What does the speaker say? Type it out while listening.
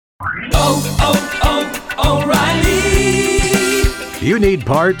O'Reilly! You need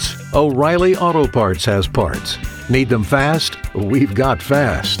parts? O'Reilly Auto Parts has parts. Need them fast? We've got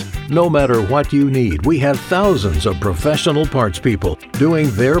fast. No matter what you need, we have thousands of professional parts people doing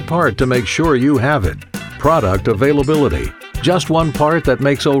their part to make sure you have it. Product availability. Just one part that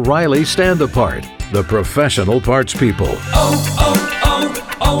makes O'Reilly stand apart. The professional parts people.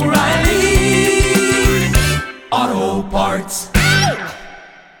 O'Reilly Auto Parts.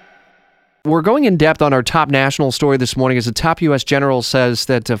 We're going in depth on our top national story this morning as the top U.S. general says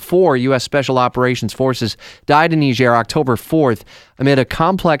that 4 U.S. Special Operations Forces died in Niger October 4th amid a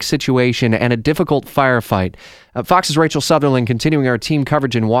complex situation and a difficult firefight. Fox's Rachel Sutherland continuing our team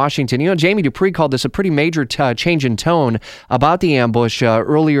coverage in Washington. You know, Jamie Dupree called this a pretty major change in tone about the ambush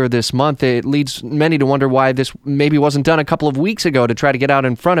earlier this month. It leads many to wonder why this maybe wasn't done a couple of weeks ago to try to get out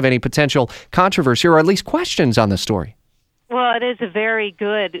in front of any potential controversy or at least questions on the story. Well, it is a very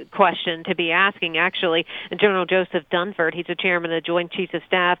good question to be asking, actually. General Joseph Dunford, he's the chairman of the Joint Chiefs of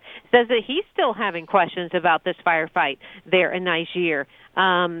Staff, says that he's still having questions about this firefight there in Niger.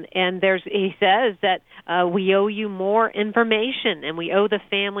 And he says that we owe you more information, and we owe the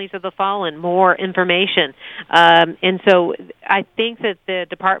families of the fallen more information. And so I think that the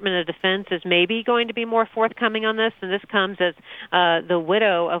Department of Defense is maybe going to be more forthcoming on this, and this comes as the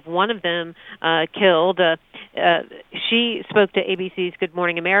widow of one of them killed. She spoke to ABC's Good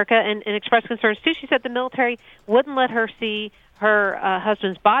Morning America and expressed concerns, too. She said the military wouldn't let her see her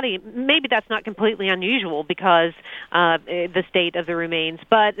husband's body. Maybe that's not completely unusual because the state of the remains,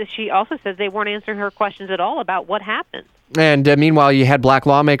 but she also says they weren't answering her questions at all about what happened. And meanwhile, you had black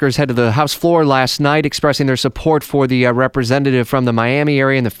lawmakers head to the House floor last night expressing their support for the representative from the Miami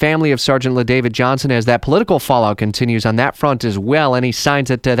area and the family of Sergeant LaDavid Johnson as that political fallout continues on that front as well. Any signs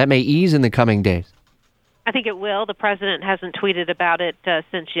that that may ease in the coming days? I think it will. The president hasn't tweeted about it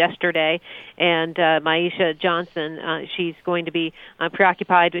since yesterday. And Maisha Johnson, she's going to be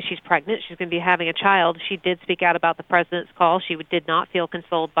preoccupied. She's pregnant. She's going to be having a child. She did speak out about the president's call. She did not feel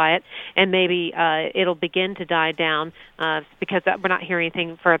consoled by it. And maybe it'll begin to die down because we're not hearing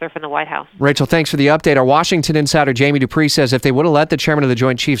anything further from the White House. Rachel, thanks for the update. Our Washington insider, Jamie Dupree, says if they would have let the chairman of the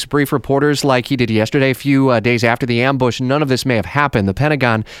Joint Chiefs brief reporters like he did yesterday, a few days after the ambush, none of this may have happened. The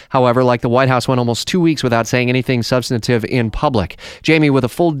Pentagon, however, like the White House, went almost 2 weeks without saying anything substantive in public. Jamie with a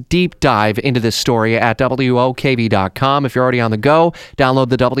full deep dive into this story at WOKV.com. If you're already on the go, download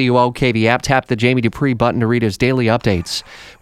the WOKV app, tap the Jamie Dupree button to read his daily updates.